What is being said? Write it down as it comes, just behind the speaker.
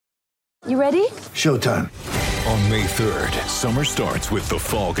You ready? Showtime. On May 3rd, summer starts with The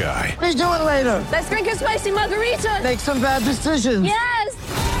Fall Guy. Let's do it later. Let's drink a spicy margarita. Make some bad decisions. Yes!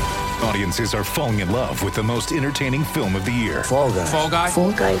 Audiences are falling in love with the most entertaining film of the year. Fall Guy. Fall Guy?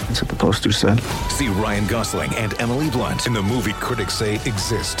 Fall Guy. That's what the poster said. See Ryan Gosling and Emily Blunt in the movie critics say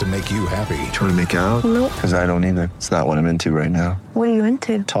exists to make you happy. Trying to make it out? Nope. Because I don't either. It's not what I'm into right now. What are you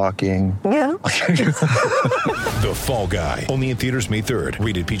into? Talking. Yeah. The Fall Guy. Only in theaters May 3rd.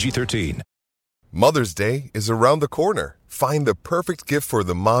 Rated PG-13. Mother's Day is around the corner. Find the perfect gift for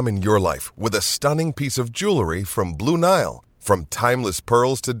the mom in your life with a stunning piece of jewelry from Blue Nile. From timeless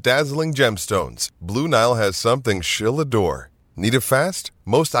pearls to dazzling gemstones, Blue Nile has something she'll adore. Need it fast?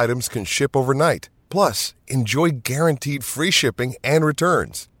 Most items can ship overnight. Plus, enjoy guaranteed free shipping and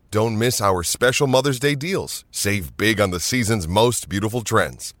returns. Don't miss our special Mother's Day deals. Save big on the season's most beautiful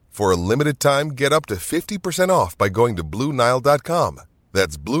trends. For a limited time, get up to 50% off by going to BlueNile.com.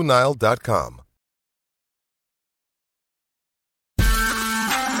 That's BlueNile.com.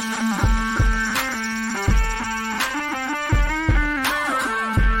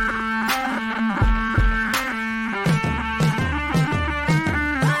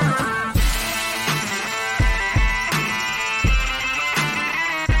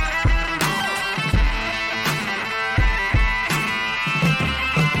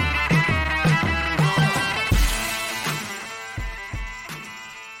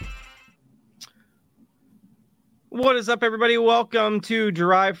 What is up, everybody? Welcome to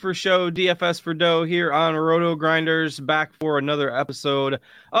Drive for Show, DFS for Dough here on Roto Grinders. Back for another episode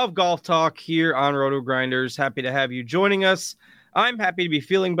of Golf Talk here on Roto Grinders. Happy to have you joining us. I'm happy to be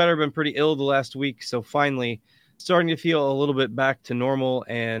feeling better. Been pretty ill the last week, so finally starting to feel a little bit back to normal,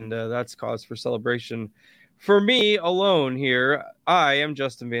 and that's cause for celebration. For me alone here, I am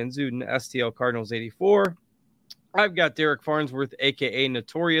Justin Van Zuden, STL Cardinals 84. I've got Derek Farnsworth, a.k.a.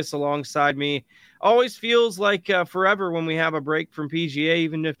 Notorious, alongside me. Always feels like forever when we have a break from PGA,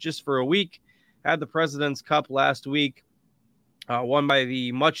 even if just for a week. Had the President's Cup last week, won by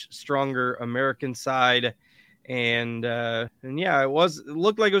the much stronger American side. And yeah, it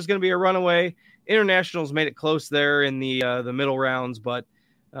looked like it was going to be a runaway. Internationals made it close there in the middle rounds, but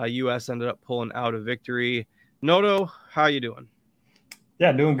U.S. ended up pulling out a victory. Noto, how you doing?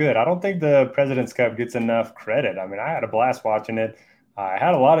 Yeah, doing good. I don't think the President's Cup gets enough credit. I mean, I had a blast watching it. I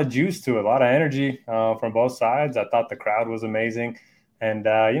had a lot of juice to it, a lot of energy from both sides. I thought the crowd was amazing. And,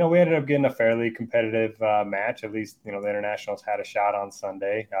 we ended up getting a fairly competitive match. At least, the Internationals had a shot on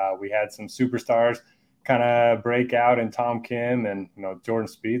Sunday. We had some superstars kind of break out in Tom Kim and, Jordan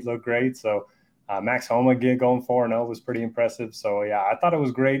Spieth looked great. So Max Homa going 4-0 was pretty impressive. So, yeah, I thought it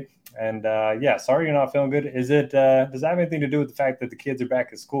was great. And, sorry you're not feeling good. Is it does that have anything to do with the fact that the kids are back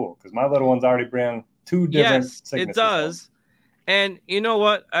at school? Because my little one's already bring two different sicknesses. Yes, it does. And you know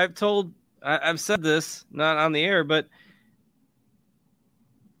what? I've said this, not on the air, but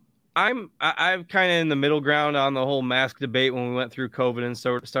I'm kind of in the middle ground on the whole mask debate when we went through COVID and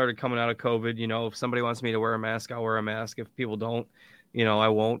started coming out of COVID. If somebody wants me to wear a mask, I'll wear a mask. If people don't, I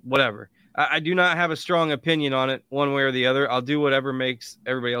won't, whatever. I do not have a strong opinion on it one way or the other. I'll do whatever makes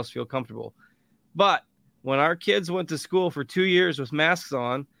everybody else feel comfortable. But when our kids went to school for 2 years with masks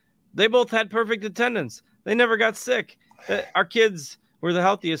on, they both had perfect attendance. They never got sick. Our kids were the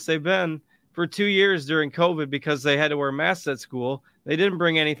healthiest they've been for 2 years during COVID because they had to wear masks at school. They didn't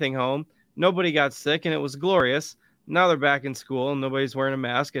bring anything home. Nobody got sick, and it was glorious. Now they're back in school, and nobody's wearing a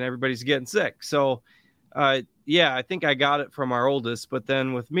mask, and everybody's getting sick. So, I think I got it from our oldest. But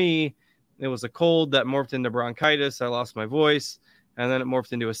then with me, it was a cold that morphed into bronchitis. I lost my voice, and then it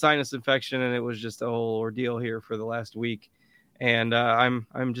morphed into a sinus infection, and it was just a whole ordeal here for the last week. And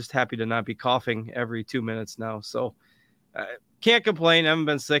I'm just happy to not be coughing every 2 minutes now. So can't complain. I haven't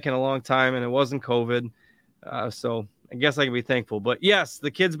been sick in a long time, and it wasn't COVID. So I guess I can be thankful. But yes,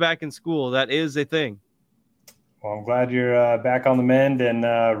 the kids back in school, that is a thing. Well, I'm glad you're back on the mend and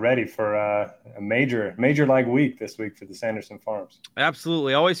ready for a major week this week for the Sanderson Farms.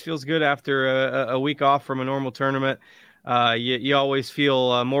 Absolutely. Always feels good after a week off from a normal tournament. You always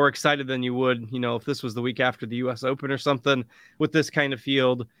feel more excited than you would, if this was the week after the U.S. Open or something. With this kind of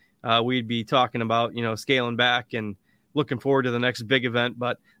field, we'd be talking about, scaling back and looking forward to the next big event.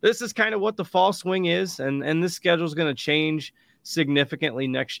 But this is kind of what the fall swing is, and this schedule is going to change significantly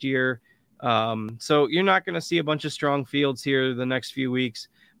next year. So you're not going to see a bunch of strong fields here the next few weeks,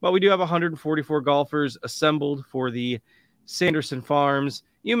 but we do have 144 golfers assembled for the Sanderson Farms.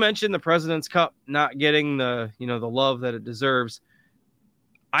 You mentioned the President's Cup not getting the love that it deserves.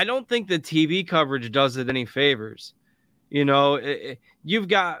 I don't think the TV coverage does it any favors. You've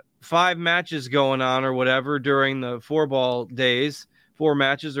got 5 matches going on or whatever during the 4 ball days, 4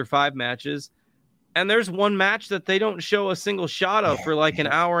 matches or 5 matches. And there's one match that they don't show a single shot of for like an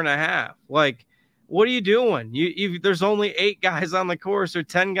hour and a half. Like, what are you doing? There's only 8 guys on the course or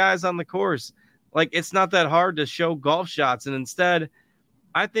 10 guys on the course. Like, it's not that hard to show golf shots. And instead,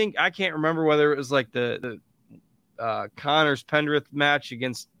 I can't remember whether it was like the Connors Pendrith match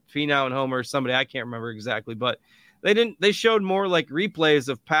against Finau and Homer or somebody. I can't remember exactly, but they showed more like replays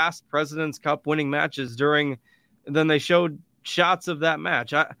of past President's Cup winning matches than they showed shots of that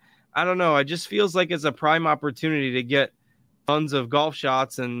match. I don't know. It just feels like it's a prime opportunity to get tons of golf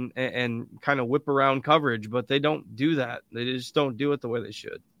shots and kind of whip around coverage, but they don't do that. They just don't do it the way they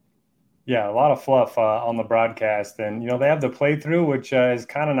should. Yeah, a lot of fluff on the broadcast. And, they have the playthrough, which is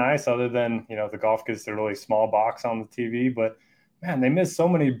kind of nice other than, the golf gets the really small box on the TV. But, man, they miss so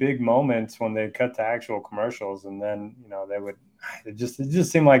many big moments when they cut to actual commercials. And then, it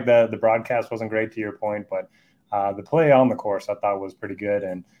just seemed like the broadcast wasn't great to your point. But the play on the course I thought was pretty good.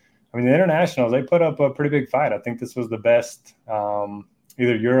 And, I mean, the internationals, they put up a pretty big fight. I think this was the best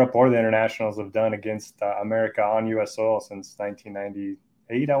either Europe or the internationals have done against America on U.S. soil since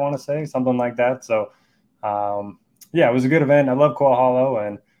 1998, I want to say, something like that. So, it was a good event. I love Quail Hollow,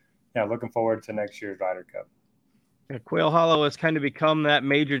 and, looking forward to next year's Ryder Cup. Yeah, Quail Hollow has kind of become that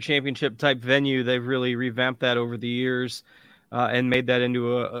major championship type venue. They've really revamped that over the years and made that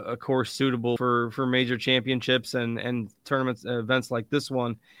into a course suitable for major championships and tournaments, events like this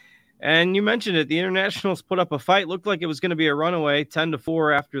one. And you mentioned it, the internationals put up a fight. Looked like it was going to be a runaway,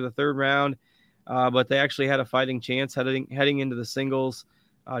 10-4 after the third round, but they actually had a fighting chance heading into the singles.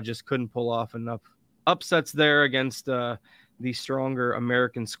 Just couldn't pull off enough upsets there against the stronger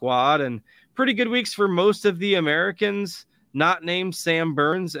American squad. And pretty good weeks for most of the Americans, not named Sam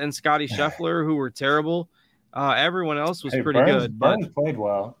Burns and Scotty Scheffler, who were terrible. Everyone else was pretty good. Burns played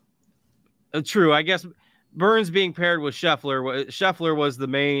well. True, I guess. Burns being paired with Scheffler. Scheffler was the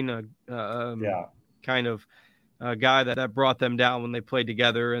main kind of guy that brought them down when they played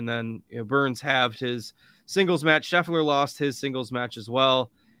together. And then Burns halved his singles match. Scheffler lost his singles match as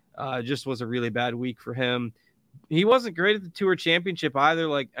well. Just was a really bad week for him. He wasn't great at the Tour Championship either.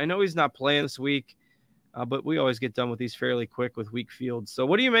 Like, I know he's not playing this week, but we always get done with these fairly quick with weak fields. So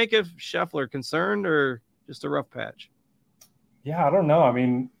what do you make of Scheffler? Concerned or just a rough patch? Yeah, I don't know. I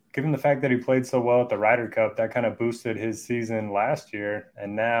mean, given the fact that he played so well at the Ryder Cup, that kind of boosted his season last year,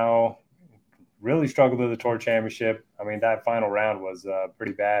 and now really struggled at the Tour Championship. I mean, that final round was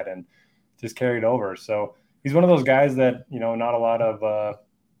pretty bad and just carried over. So he's one of those guys that, not a lot of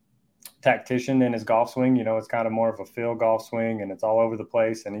tactician in his golf swing. It's kind of more of a feel golf swing, and it's all over the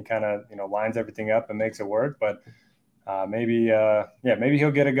place, and he kind of, lines everything up and makes it work. But maybe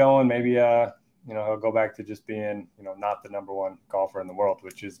he'll get it going. Maybe he'll go back to just being, not the number one golfer in the world,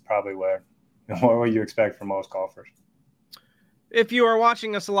 which is probably what you expect from most golfers. If you are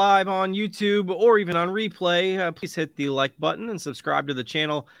watching us live on YouTube or even on replay, please hit the like button and subscribe to the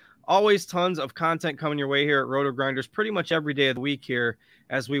channel. Always tons of content coming your way here at Roto Grinders pretty much every day of the week here.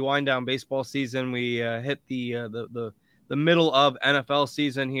 As we wind down baseball season, we hit the middle of NFL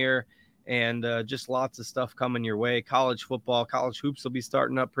season here. And just lots of stuff coming your way. College football, college hoops will be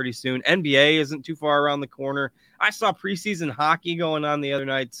starting up pretty soon. NBA isn't too far around the corner. I saw preseason hockey going on the other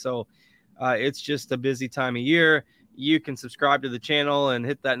night, so it's just a busy time of year. You can subscribe to the channel and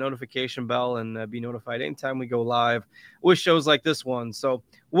hit that notification bell and be notified anytime we go live with shows like this one. So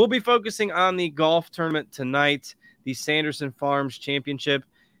we'll be focusing on the golf tournament tonight, the Sanderson Farms Championship.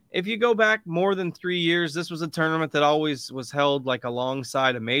 If you go back more than 3 years, this was a tournament that always was held like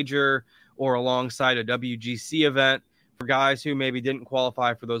alongside a major or alongside a WGC event for guys who maybe didn't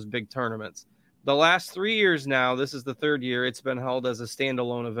qualify for those big tournaments. The last 3 years now, this is the third year, it's been held as a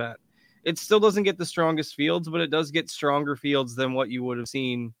standalone event. It still doesn't get the strongest fields, but it does get stronger fields than what you would have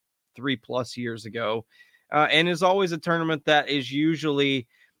seen 3+ years ago. And is always a tournament that is usually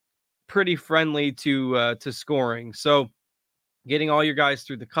pretty friendly to scoring. So getting all your guys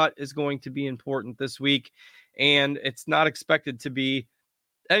through the cut is going to be important this week, and it's not expected to be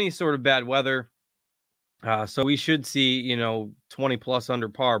any sort of bad weather. So we should see, 20+ under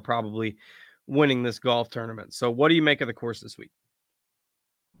par probably winning this golf tournament. So what do you make of the course this week?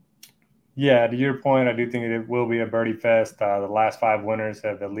 Yeah, to your point, I do think it will be a birdie fest. The last 5 winners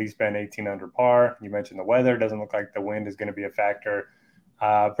have at least been 18 under par. You mentioned the weather. It doesn't look like the wind is going to be a factor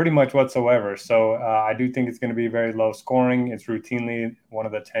pretty much whatsoever. So I do think it's going to be very low scoring. It's routinely one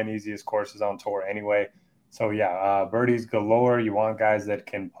of the 10 easiest courses on tour anyway. So birdies galore. You want guys that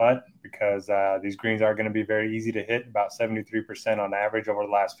can putt because these greens are going to be very easy to hit, about 73% on average over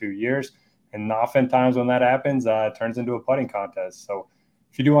the last few years. And oftentimes when that happens, it turns into a putting contest. So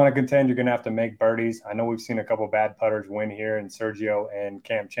if you do want to contend, you're going to have to make birdies. I know we've seen a couple bad putters win here in Sergio and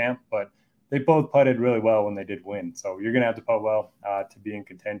Cam Champ, but they both putted really well when they did win. So you're going to have to putt well to be in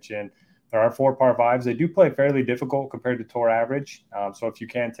contention. There are 4 par 5s. They do play fairly difficult compared to tour average. So if you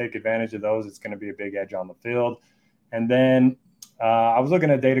can take advantage of those, it's going to be a big edge on the field. And then I was looking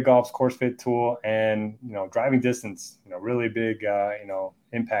at Data Golf's course fit tool, and driving distance, really big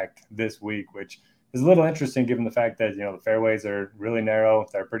impact this week, which is a little interesting given the fact that the fairways are really narrow.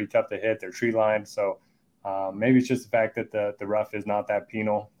 They're pretty tough to hit. They're tree lined. So maybe it's just the fact that the rough is not that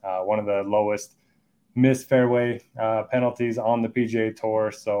penal. One of the lowest missed fairway penalties on the PGA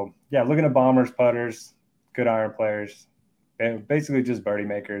Tour. So yeah, looking at bombers, putters, good iron players, basically just birdie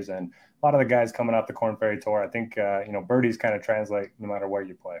makers, and a lot of the guys coming out the Korn Ferry Tour. I think birdies kind of translate no matter where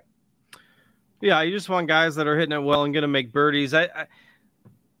you play. Yeah, you just want guys that are hitting it well and going to make birdies.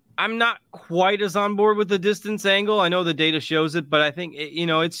 I'm not quite as on board with the distance angle. I know the data shows it, but I think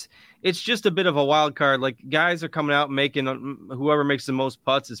it's just a bit of a wild card. Like, guys are coming out and making whoever makes the most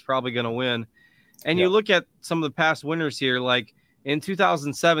putts is probably going to win. And you look at some of the past winners here, like in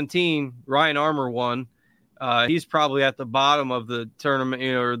 2017, Ryan Armour won. He's probably at the bottom of the tournament,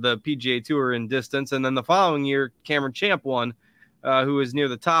 or the PGA Tour in distance. And then the following year, Cameron Champ won, who is near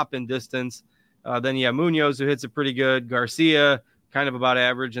the top in distance. Then you have Munoz, who hits it pretty good. Garcia, kind of about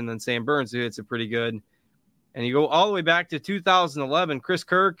average. And then Sam Burns, who hits it pretty good. And you go all the way back to 2011. Chris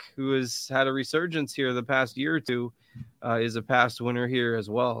Kirk, who has had a resurgence here the past year or two, is a past winner here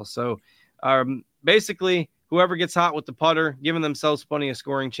as well. So basically, whoever gets hot with the putter, giving themselves plenty of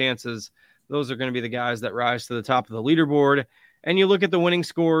scoring chances, those are going to be the guys that rise to the top of the leaderboard. And you look at the winning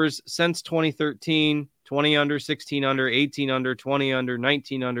scores since 2013, 20 under, 16 under, 18 under, 20 under,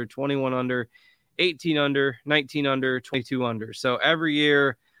 19 under, 21 under, 18 under, 19 under, 22 under. So every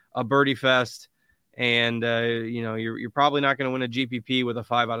year a birdie fest. And, you're probably not going to win a GPP with a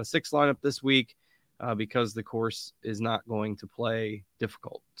 5 out of 6 lineup this week because the course is not going to play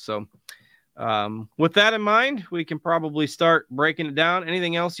difficult. So with that in mind, we can probably start breaking it down.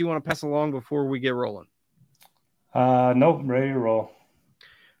 Anything else you want to pass along before we get rolling? Nope, ready to roll.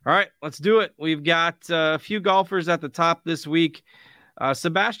 All right, let's do it. We've got a few golfers at the top this week.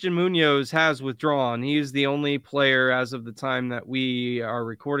 Sebastian Munoz has withdrawn. He's the only player as of the time that we are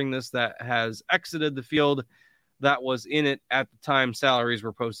recording this that has exited the field that was in it at the time salaries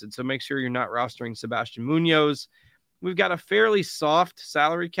were posted. So make sure you're not rostering Sebastian Munoz. We've got a fairly soft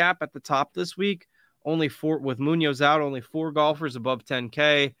salary cap at the top this week. Only 4, with Munoz out, only 4 golfers above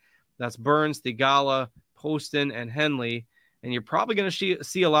 10K. That's Burns, Theegala, Poston, and Henley. And you're probably going to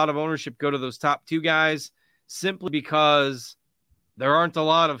see a lot of ownership go to those top 2 guys simply because there aren't a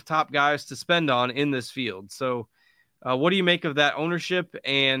lot of top guys to spend on in this field. So what do you make of that ownership,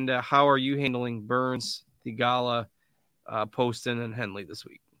 and how are you handling Burns, Theegala, Poston, and Henley this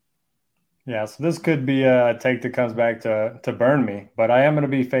week? Yeah, so this could be a take that comes back to burn me, but I am going to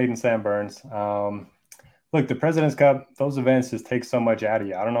be fading Sam Burns. Look, the President's Cup, those events just take so much out of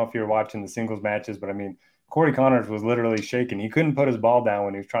you. I don't know if you're watching the singles matches, but I mean, Corey Connors was literally shaking. He couldn't put his ball down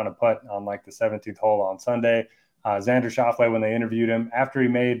when he was trying to putt on like the 17th hole on Sunday. Xander Schauffele, when they interviewed him after he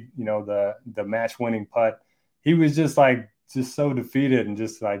made, the match-winning putt, he was just so defeated and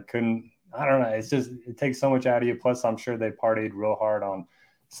just like couldn't. I don't know. It takes so much out of you. Plus, I'm sure they partied real hard on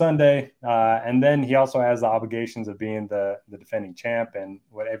Sunday, and then he also has the obligations of being the defending champ and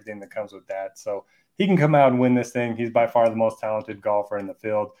everything that comes with that. So he can come out and win this thing. He's by far the most talented golfer in the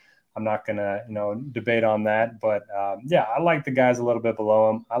field. I'm not gonna debate on that, but yeah, I like the guys a little bit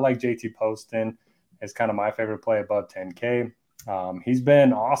below him. I like JT Poston as kind of my favorite play above 10K. He's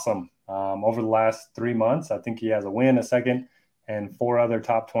been awesome over the last 3 months. I think he has a win, a second, and 4 other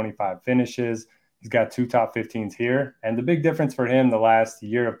top 25 finishes. He's got 2 top 15s here. And the big difference for him the last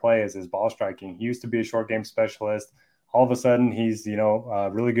year of play is his ball striking. He used to be a short game specialist. All of a sudden, he's, a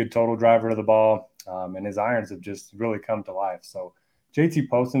really good total driver of the ball. And his irons have just really come to life. So JT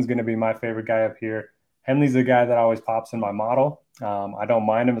Poston's going to be my favorite guy up here. Henley's the guy that always pops in my model. I don't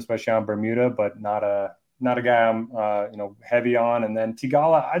mind him, especially on Bermuda, but not a guy I'm, heavy on. And then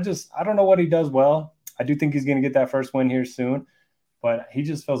Theegala, I don't know what he does well. I do think he's going to get that first win here soon, but he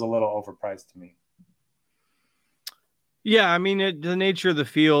just feels a little overpriced to me. Yeah, I mean, the nature of the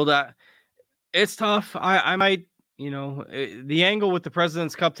field, it's tough. I might, the angle with the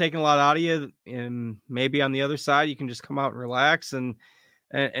President's Cup taking a lot out of you, and maybe on the other side, you can just come out and relax and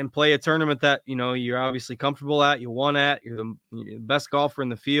play a tournament that, you're obviously comfortable at, you won at, you're the best golfer in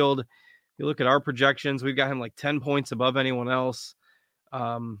the field. You look at our projections, we've got him like 10 points above anyone else.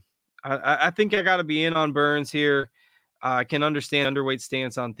 I think I got to be in on Burns here. I can understand underweight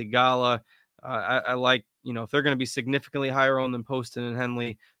stance on Theegala. I like if they're going to be significantly higher owned than Poston and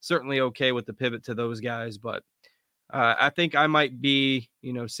Henley, certainly okay with the pivot to those guys. But I think I might be,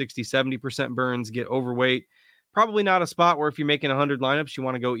 60, 70% Burns, get overweight. Probably not a spot where if you're making 100 lineups, you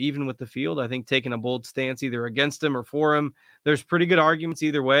want to go even with the field. I think taking a bold stance either against him or for him, there's pretty good arguments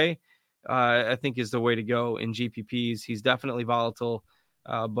either way, I think is the way to go in GPPs. He's definitely volatile.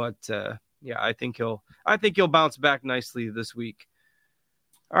 But I think he'll bounce back nicely this week.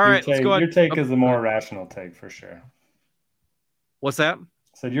 All right, let's go ahead. Your take is the more rational take for sure. What's that?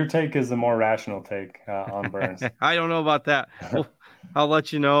 So your take is the more rational take on Burns. I don't know about that. I'll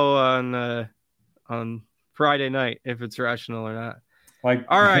let you know on Friday night if it's rational or not.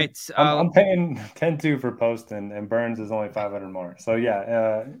 All right. I'm paying 10-2 for Poston, and Burns is only 500 more. So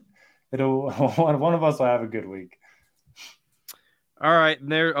it'll one of us will have a good week. All right,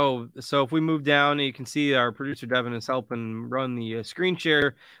 there. So if we move down, you can see our producer Devin is helping run the screen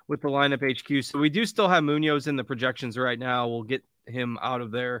share with the lineup HQ. So we do still have Munoz in the projections right now. We'll get him out of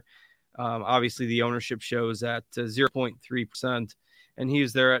there. Obviously, the ownership shows at 0.3%, and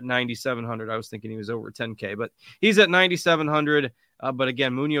he's there at 9,700. I was thinking he was over 10K, but he's at 9,700. But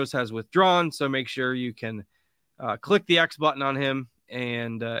again, Munoz has withdrawn, so make sure you can click the X button on him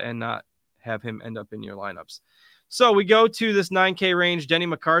and not have him end up in your lineups. So we go to this 9K range. Denny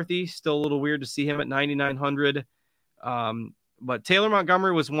McCarthy, still a little weird to see him at 9,900. But Taylor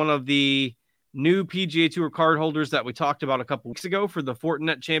Montgomery was one of the new PGA Tour card holders that we talked about a couple weeks ago for the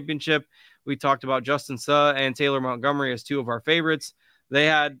Fortinet Championship. We talked about Justin Suh and Taylor Montgomery as two of our favorites. They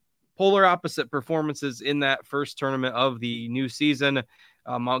had polar opposite performances in that first tournament of the new season.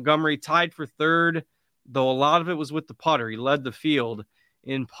 Montgomery tied for third, though a lot of it was with the putter. He led the field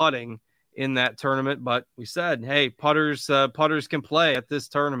in putting in that tournament, but we said, hey, putters can play at this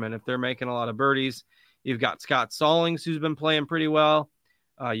tournament if they're making a lot of birdies. You've got Scott Stallings, who's been playing pretty well.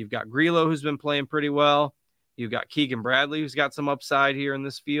 You've got Grillo, who's been playing pretty well. You've got Keegan Bradley, who's got some upside here in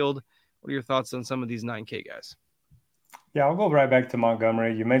this field. What are your thoughts on some of these 9K guys? Yeah, I'll go right back to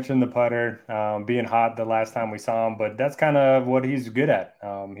Montgomery. You mentioned the putter being hot the last time we saw him, but that's kind of what he's good at.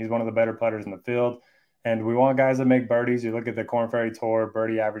 He's one of the better putters in the field. And we want guys that make birdies. You look at the Korn Ferry Tour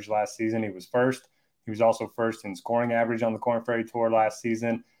birdie average last season. He was first. He was also first in scoring average on the Korn Ferry Tour last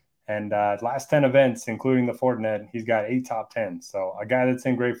season. And last 10 events, including the Fortinet, he's got 8 top 10. So a guy that's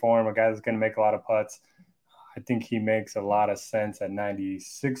in great form, a guy that's going to make a lot of putts. I think he makes a lot of sense at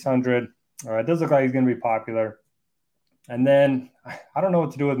 9,600. It does look like he's going to be popular. And then I don't know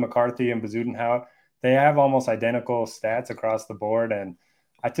what to do with McCarthy and Bezuidenhout. They have almost identical stats across the board, and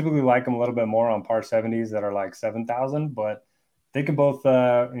I typically like them a little bit more on par 70s that are like 7,000, but they can both,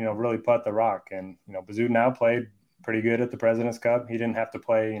 really putt the rock. And, Bezuidenhout played pretty good at the President's Cup. He didn't have to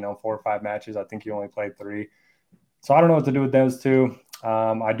play, 4 or 5 matches. I think he only played 3. So I don't know what to do with those two.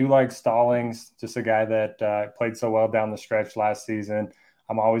 I do like Stallings, just a guy that played so well down the stretch last season.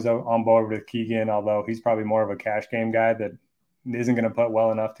 I'm always on board with Keegan, although he's probably more of a cash game guy that isn't going to putt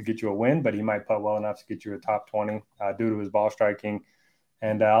well enough to get you a win, but he might putt well enough to get you a top 20 due to his ball striking.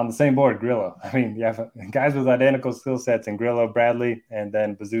 And on the same board, Grillo. I mean, you have guys with identical skill sets in Grillo, Bradley, and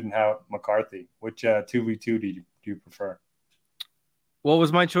then Bezuidenhout, McCarthy. Which 2v2 do you prefer? What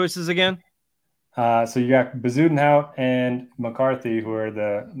was my choices again? So you got Bezuidenhout and McCarthy, who are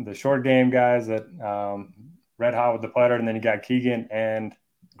the short game guys that red hot with the putter, and then you got Keegan and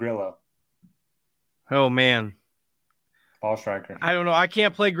Grillo. Oh, man. Ball striker. I don't know. I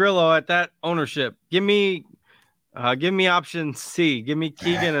can't play Grillo at that ownership. Give me option C. Give me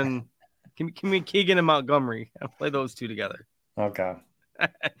Keegan and give me Keegan and Montgomery. I'll play those two together. Okay.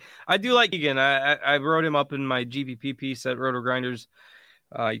 I do like Keegan. I wrote him up in my GPP piece at Roto Grinders.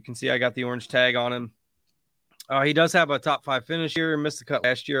 You can see I got the orange tag on him. He does have a top 5 finish here. Missed the cut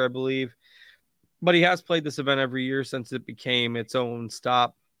last year, I believe. But he has played this event every year since it became its own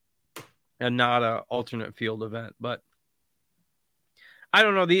stop and not an alternate field event. But I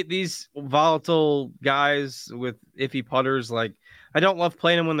don't know. These volatile guys with iffy putters, I don't love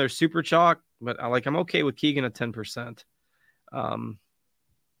playing them when they're super chalk, but I'm okay with Keegan at 10%. And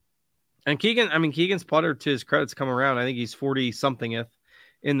Keegan's putter, to his credit's come around. I think he's 40-somethingth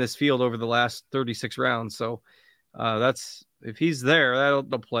in this field over the last 36 rounds. So that's, if he's there, that'll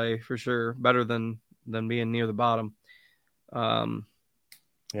play for sure better than being near the bottom.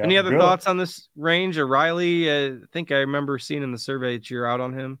 Any other thoughts on this range? Or Riley, I think I remember seeing in the survey that you're out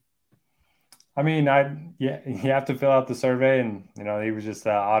on him. I mean, you have to fill out the survey, and he was just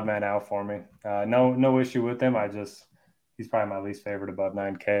an odd man out for me. No issue with him. He's probably my least favorite above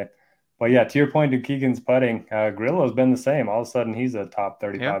 9K. But yeah, to your point, to Keegan's putting, Grillo's been the same. All of a sudden, he's a top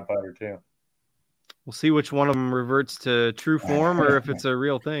 35 putter too. We'll see which one of them reverts to true form, or if it's a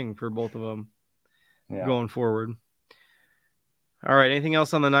real thing for both of them. going forward. All right. Anything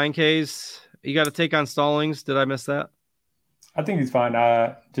else on the 9Ks? You got to take on Stallings. Did I miss that? I think he's fine.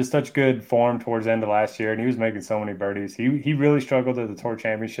 Just such good form towards the end of last year, and he was making so many birdies. He really struggled at the Tour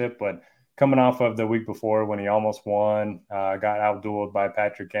Championship, but coming off of the week before when he almost won, got outdueled by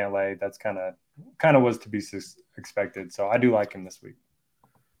Patrick Cantlay, that's kind of was to be expected. So I do like him this week.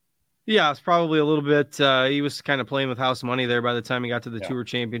 Yeah, it's probably a little bit. He was kind of playing with house money there by the time he got to the Tour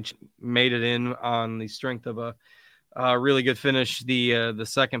Championship, made it in on the strength of a really good finish, the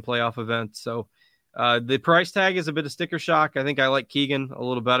second playoff event. So the price tag is a bit of sticker shock. I think I like Keegan a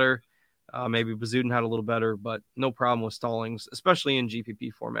little better. Maybe Bazudin had a little better, but no problem with Stallings, especially in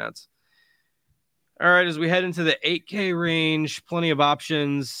GPP formats. All right, as we head into the 8K range, plenty of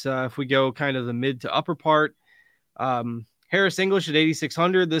options. If we go kind of the mid to upper part, Harris English at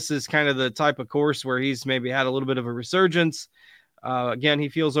 8,600. This is kind of the type of course where he's maybe had a little bit of a resurgence. Again, he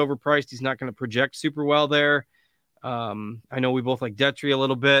feels overpriced. He's not going to project super well there. I know we both like Detry a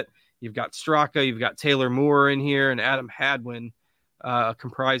little bit. You've got Straka, you've got Taylor Moore in here, and Adam Hadwin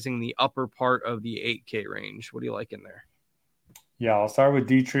comprising the upper part of the 8K range. What do you like in there? Yeah, I'll start with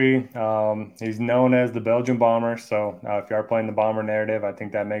Detry. He's known as the Belgian Bomber, so if you are playing the Bomber narrative, I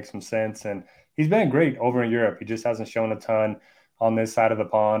think that makes some sense. And he's been great over in Europe. He just hasn't shown a ton on this side of the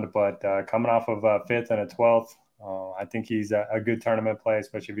pond, but coming off of a 5th and a 12th, I think he's a good tournament play,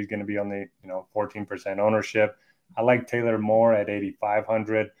 especially if he's going to be on the 14% ownership. I like Taylor Moore at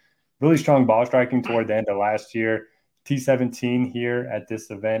 8,500. Really strong ball striking toward the end of last year. T17 here at this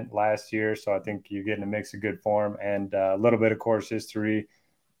event last year, so I think you're getting a mix of good form and a little bit of course history.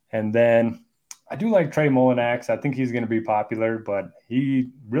 And then I do like Trey Mullinax. I think he's going to be popular, but he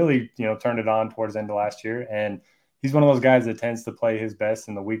really turned it on towards the end of last year, and he's one of those guys that tends to play his best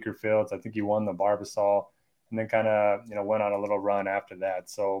in the weaker fields. I think he won the Barbasol and then kind of went on a little run after that.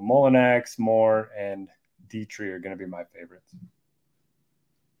 So Mullinax, Moore, and Detry are going to be my favorites.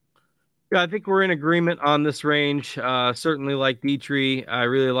 Yeah, I think we're in agreement on this range. Certainly like Detry. I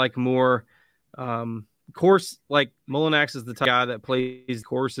really like Moore. Course, like Mullinax is the type of guy that plays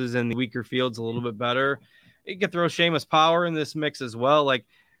courses in the weaker fields a little bit better. You can throw Seamus Power in this mix as well. Like,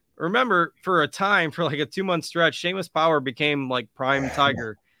 remember, for a time, for like a 2-month stretch, Seamus Power became like prime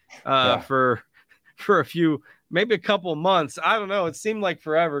Tiger for a few, maybe a couple months. I don't know. It seemed like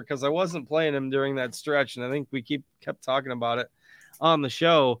forever because I wasn't playing him during that stretch, and I think we kept talking about it on the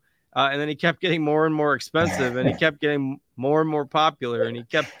show. And then he kept getting more and more expensive, and he kept getting more and more popular, and he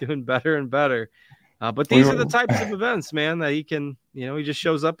kept doing better and better. But these are the types of events, man, that he can, he just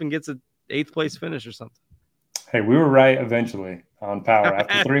shows up and gets an 8th place finish or something. Hey, we were right eventually on Power.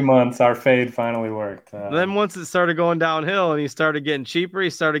 After 3 months, our fade finally worked. Then once it started going downhill and he started getting cheaper, he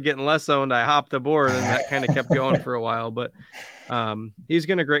started getting less owned. I hopped aboard, and that kind of kept going for a while. But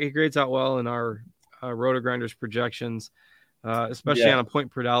he grades out well in our Roto Grinders projections. Especially on a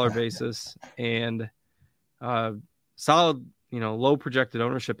point per dollar basis, and solid, low projected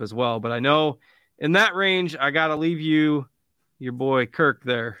ownership as well. But I know in that range, I got to leave your boy Kirk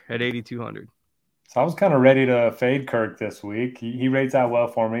there at 8,200. So I was kind of ready to fade Kirk this week. He rates out well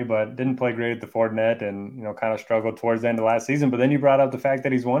for me, but didn't play great at the Fortinet and, kind of struggled towards the end of last season. But then you brought up the fact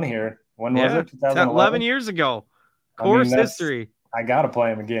that he's won here. When was it? 11 years ago. Course history. I got to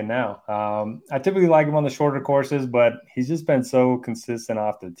play him again now. I typically like him on the shorter courses, but he's just been so consistent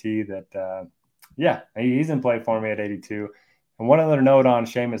off the tee that, he's in play for me at 82. And one other note on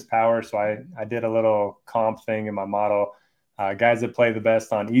Seamus Power. So I did a little comp thing in my model. Guys that play the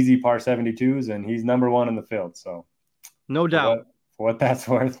best on easy par 72s, and he's number 1 in the field. So no doubt. For what that's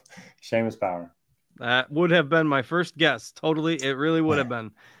worth, Seamus Power. That would have been my first guess. Totally. It really would have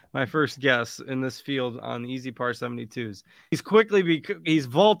been my first guess in this field on easy par 72s. He's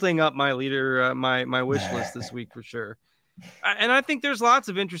vaulting up my leader, my wish list this week for sure. And I think there's lots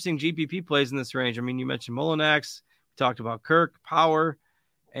of interesting GPP plays in this range. I mean, you mentioned Mullinax, we talked about Kirk, Power,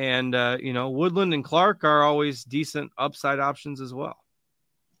 and Woodland and Clark are always decent upside options as well.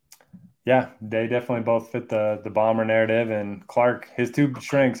 Yeah, they definitely both fit the Bomber narrative, and Clark, his 2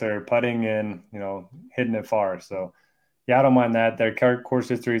 strengths are putting and hitting it far. So yeah, I don't mind that. Their course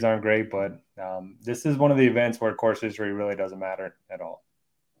histories aren't great, but this is one of the events where course history really doesn't matter at all.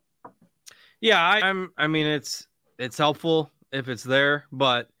 Yeah, I mean, it's helpful if it's there,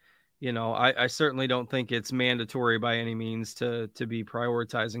 but I certainly don't think it's mandatory by any means to be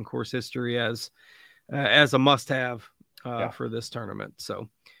prioritizing course history as a must-have for this tournament. So,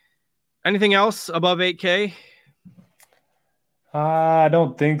 anything else above 8K? I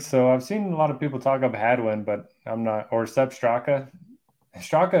don't think so. I've seen a lot of people talk up Hadwin, but I'm not. Or Sepp Straka.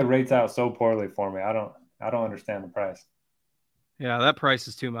 Straka rates out so poorly for me. I don't understand the price. Yeah, that price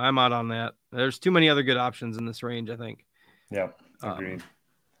is too much. I'm out on that. There's too many other good options in this range, I think. Yep, agreed.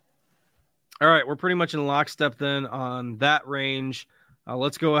 All right, we're pretty much in lockstep then on that range.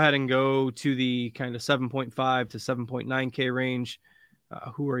 Let's go ahead and go to the kind of 7.5 to 7.9K range.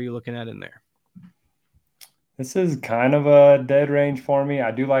 Who are you looking at in there? This is kind of a dead range for me.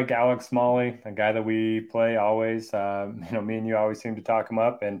 I do like Alex Smalley, a guy that we play always. Me and you always seem to talk him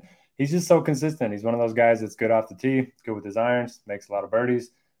up, and he's just so consistent. He's one of those guys that's good off the tee, good with his irons, makes a lot of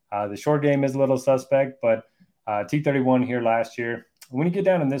birdies. The short game is a little suspect, but T31 here last year. When you get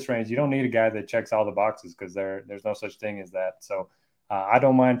down in this range, you don't need a guy that checks all the boxes because there's no such thing as that. So I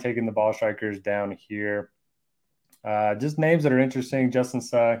don't mind taking the ball strikers down here. Just names that are interesting. Justin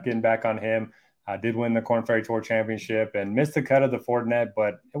Suh, getting back on him. Did win the Korn Ferry Tour Championship and missed the cut of the Fortinet,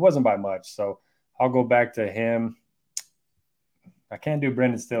 but it wasn't by much. So I'll go back to him. I can't do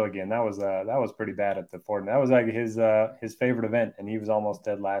Brendan Steele again. That was pretty bad at the Fortinet. That was like his favorite event, and he was almost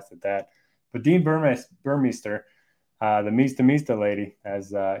dead last at that. But Dean Burmeister, the Mista lady,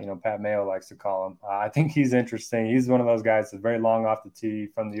 as Pat Mayo likes to call him. I think he's interesting. He's one of those guys that's very long off the tee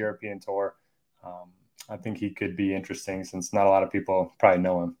from the European Tour. I think he could be interesting since not a lot of people probably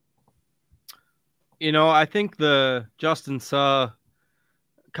know him. I think the Justin Suh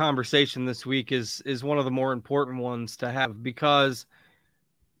conversation this week is one of the more important ones to have, because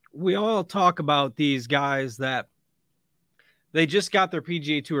we all talk about these guys that they just got their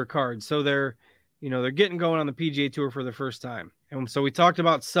PGA Tour card. So they're getting going on the PGA Tour for the first time. And so we talked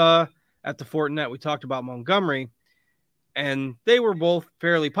about Suh at the Fortinet. We talked about Montgomery, and they were both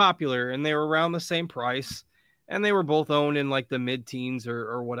fairly popular, and they were around the same price, and they were both owned in like the mid-teens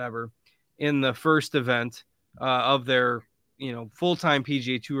or whatever in the first event of their, full-time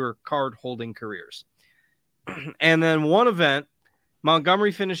PGA Tour card holding careers. And then one event,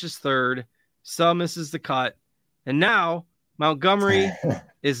 Montgomery finishes third, Suh misses the cut, and now Montgomery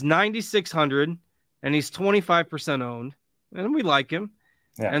is 9,600 and he's 25% owned, and we like him.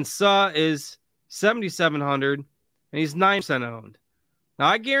 Yeah. And Suh is 7,700 and he's 9% owned. Now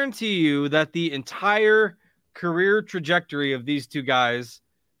I guarantee you that the entire career trajectory of these two guys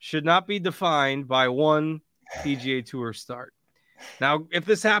should not be defined by one PGA Tour start. Now, if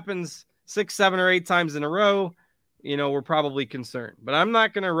this happens 6, 7, or 8 times in a row, we're probably concerned. But I'm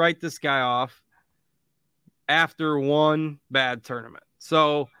not going to write this guy off after one bad tournament.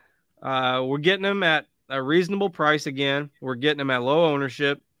 So we're getting him at a reasonable price again. We're getting him at low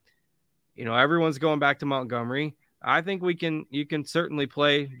ownership. Everyone's going back to Montgomery. I think you can certainly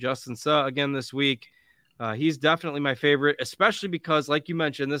play Justin Suh again this week. He's definitely my favorite, especially because, like you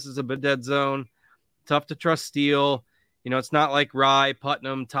mentioned, this is a bit dead zone. Tough to trust Steele. It's not like Rye,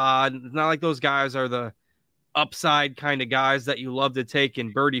 Putnam, Todd. It's not like those guys are the upside kind of guys that you love to take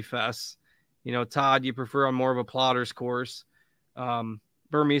in birdie fests. Todd, you prefer on more of a plotter's course.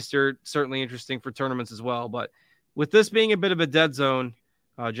 Burmeister, certainly interesting for tournaments as well. But with this being a bit of a dead zone,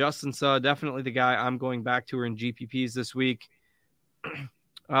 Justin Suh, definitely the guy I'm going back to in GPPs this week.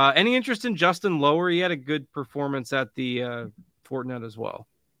 Any interest in Justin Lower? He had a good performance at the Fortinet as well.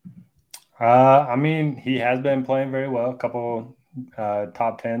 He has been playing very well. A couple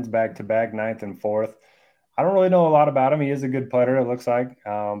top 10s back-to-back, 9th and 4th. I don't really know a lot about him. He is a good putter, it looks like.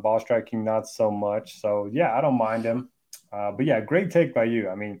 Ball striking, not so much. So, yeah, I don't mind him. But, yeah, great take by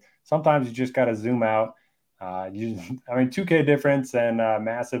you. Sometimes you just got to zoom out. 2K difference and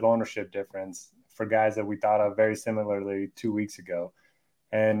massive ownership difference for guys that we thought of very similarly 2 weeks ago.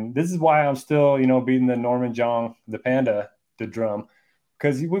 And this is why I'm still, beating the Norman Jong, the Panda, the drum,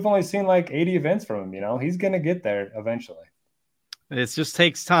 because we've only seen like 80 events from him. He's going to get there eventually. It just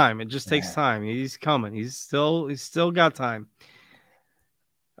takes time. It just takes time. He's coming. He's still got time.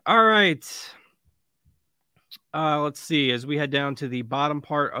 All right. Let's see. As we head down to the bottom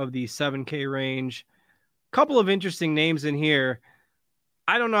part of the 7K range, a couple of interesting names in here.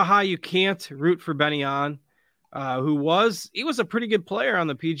 I don't know how you can't root for Benny On. He was a pretty good player on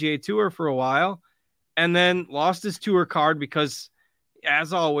the PGA Tour for a while, and then lost his tour card because,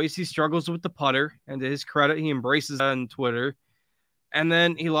 as always, he struggles with the putter, and to his credit, he embraces that on Twitter. And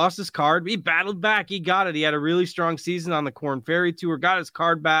then he lost his card. He battled back. He got it. He had a really strong season on the Korn Ferry Tour, got his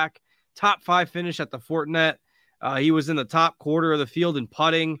card back, top 5 finish at the Fortinet. He was in the top quarter of the field in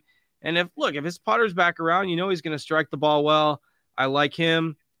putting. And if his putter's back around, he's going to strike the ball well. I like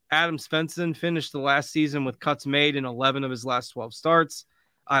him. Adam Svensson finished the last season with cuts made in 11 of his last 12 starts.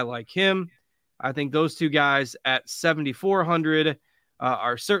 I like him. I think those two guys at 7,400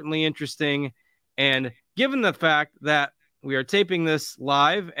 are certainly interesting. And given the fact that we are taping this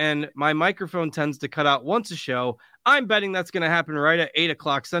live and my microphone tends to cut out once a show, I'm betting that's going to happen right at 8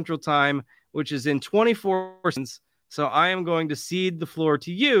 o'clock Central Time, which is in 24 seconds. So I am going to cede the floor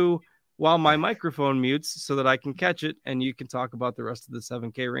to you while my microphone mutes so that I can catch it and you can talk about the rest of the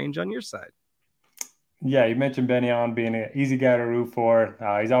 7K range on your side. Yeah, you mentioned Benyon being an easy guy to root for.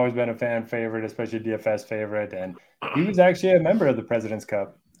 He's always been a fan favorite, especially DFS favorite, and he was actually a member of the President's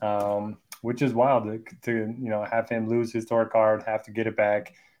Cup, which is wild to have him lose his tour card, have to get it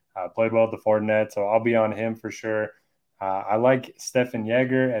back. Played well at the Fortinet, so I'll be on him for sure. I like Stefan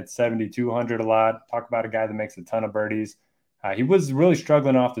Jaeger at 7,200 a lot. Talk about a guy that makes a ton of birdies. He was really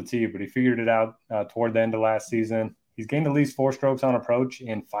struggling off the tee, but he figured it out toward the end of last season. He's gained at least 4 strokes on approach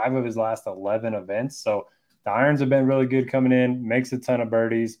in 5 of his last 11 events. So the irons have been really good coming in, makes a ton of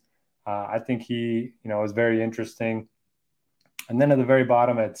birdies. I think he, is very interesting. And then at the very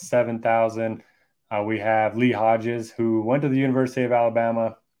bottom at 7,000, we have Lee Hodges, who went to the University of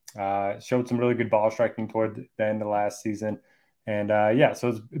Alabama, showed some really good ball striking toward the end of last season. And so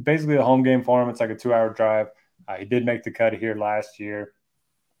it's basically a home game for him. It's like a 2-hour drive. He did make the cut here last year.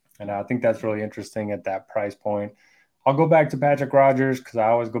 And I think that's really interesting at that price point. I'll go back to Patrick Rogers because I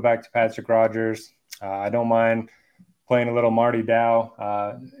always go back to Patrick Rogers. I don't mind playing a little Marty Dow.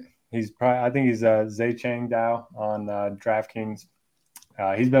 I think he's Zay Chang Dow on DraftKings.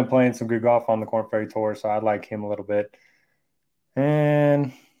 He's been playing some good golf on the Korn Ferry Tour, so I like him a little bit.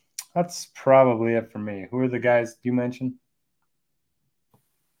 And that's probably it for me. Who are the guys you mentioned?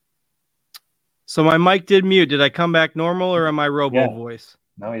 So my mic did mute. Did I come back normal or am I robo voice?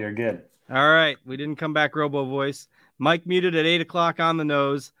 No, you're good. All right. We didn't come back robo voice. Mic muted at 8 o'clock on the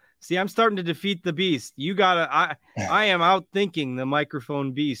nose. See, I'm starting to defeat the beast. I am out thinking the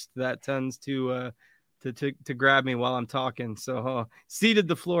microphone beast that tends to grab me while I'm talking. So ceded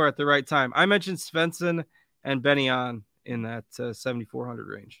the floor at the right time. I mentioned Svensson and Benyon in that 7,400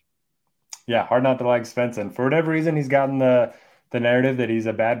 range. Yeah, hard not to like Svensson. For whatever reason, he's gotten the narrative that he's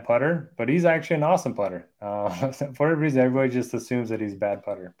a bad putter, but he's actually an awesome putter. For whatever reason, everybody just assumes that he's a bad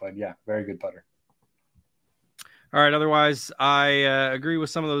putter. But yeah, very good putter. All right. Otherwise, I agree with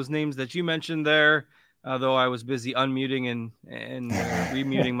some of those names that you mentioned there, though I was busy unmuting and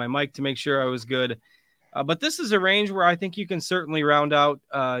remuting my mic to make sure I was good. But this is a range where I think you can certainly round out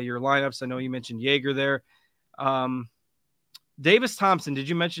your lineups. I know you mentioned Jaeger there. Davis Thompson, did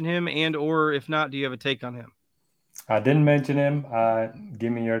you mention him? And or if not, do you have a take on him? I didn't mention him.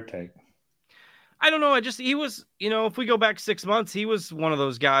 Give me your take. I don't know. He was, if we go back 6 months, he was one of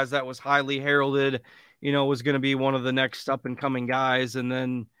those guys that was highly heralded, was going to be one of the next up and coming guys. And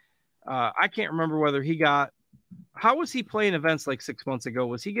then I can't remember whether how was he playing events like 6 months ago?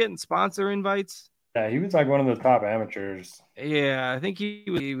 Was he getting sponsor invites? Yeah, he was like one of the top amateurs. Yeah, I think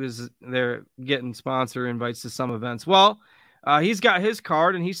he was there getting sponsor invites to some events. Well, he's got his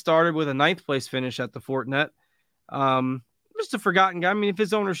card and he started with a 9th place finish at the Fortinet. Just a forgotten guy. I mean, if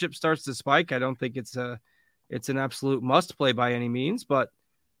his ownership starts to spike, I don't think it's an absolute must play by any means, but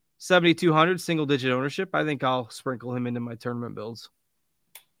 7,200 single digit ownership. I think I'll sprinkle him into my tournament builds.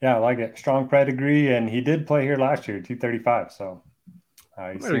 Yeah, I like it. Strong pedigree. And he did play here last year, 235. So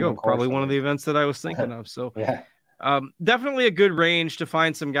there you go. Probably one of the events that I was thinking of. So yeah, definitely a good range to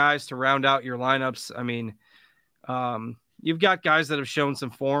find some guys to round out your lineups. I mean, you've got guys that have shown some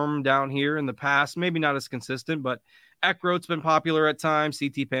form down here in the past, maybe not as consistent, but Eckroat's been popular at times.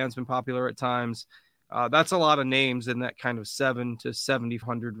 CT Pan's been popular at times. That's a lot of names in that kind of 7 to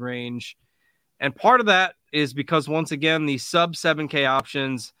 7,000 range. And part of that is because, once again, the sub 7K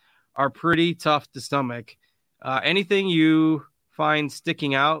options are pretty tough to stomach. Anything you find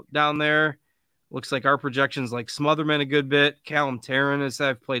sticking out down there, looks like our projections like Smotherman a good bit. Callum Tarrant, as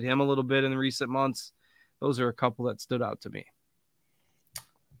I've played him a little bit in the recent months. Those are a couple that stood out to me.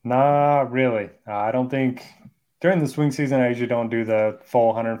 Not really. I don't think during the swing season, I usually don't do the full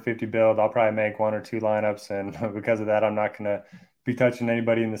 150 build. I'll probably make 1 or 2 lineups. And because of that, I'm not going to be touching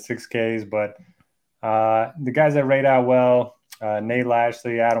anybody in the 6Ks. But the guys that rate out well, Nate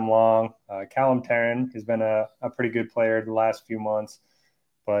Lashley, Adam Long, Callum Tarrant has been a pretty good player the last few months,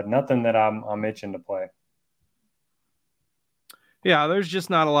 but nothing that I'm itching to play. Yeah, there's just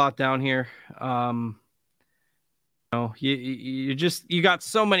not a lot down here. You got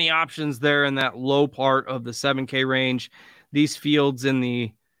so many options there in that low part of the 7K range. These fields in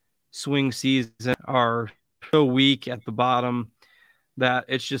the swing season are so weak at the bottom that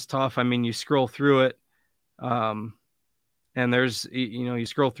it's just tough. I mean, you scroll through it, and there's, you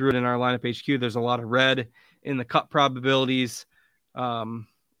scroll through it in our lineup HQ. There's a lot of red in the cut probabilities.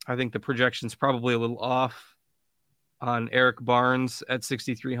 I think the projection's probably a little off on Eric Barnes at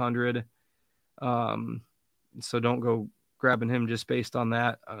 6,300. So don't go grabbing him just based on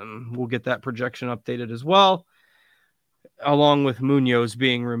that. We'll get that projection updated as well. along with Munoz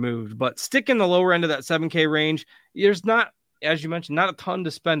being removed. But stick in the lower end of that 7K range. There's not, as you mentioned, not a ton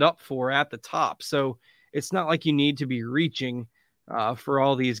to spend up for at the top. So it's not like you need to be reaching for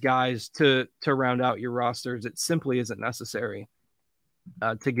all these guys to round out your rosters. It simply isn't necessary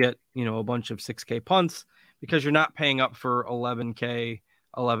to get, a bunch of 6K punts, because you're not paying up for 11K,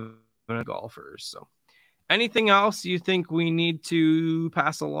 11 golfers. So anything else you think we need to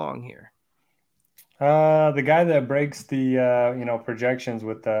pass along here? The guy that breaks the projections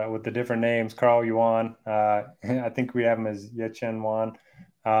with the different names, Carl Yuan. I think we have him as Yechen Wan.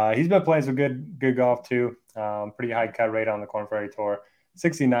 He's been playing some good golf too. Pretty high cut rate on the Korn Ferry Tour.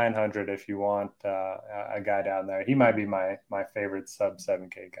 6,900 if you want a guy down there. He might be my favorite sub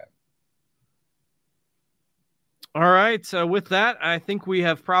 7K guy. All right. So with that, I think we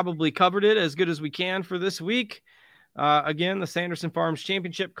have probably covered it as good as we can for this week. Again, the Sanderson Farms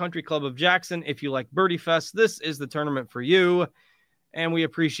Championship, Country Club of Jackson. If you like Birdie Fest, this is the tournament for you. And we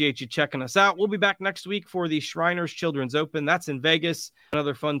appreciate you checking us out. We'll be back next week for the Shriners Children's Open. That's in Vegas.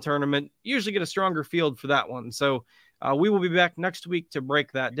 Another fun tournament. Usually get a stronger field for that one. So we will be back next week to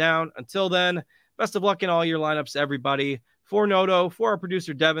break that down. Until then, best of luck in all your lineups, everybody. For Noto, for our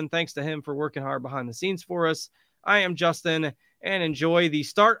producer, Devin, thanks to him for working hard behind the scenes for us. I am Justin, and enjoy the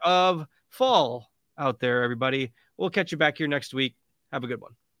start of fall out there, everybody. We'll catch you back here next week. Have a good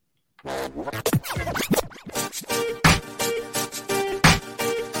one.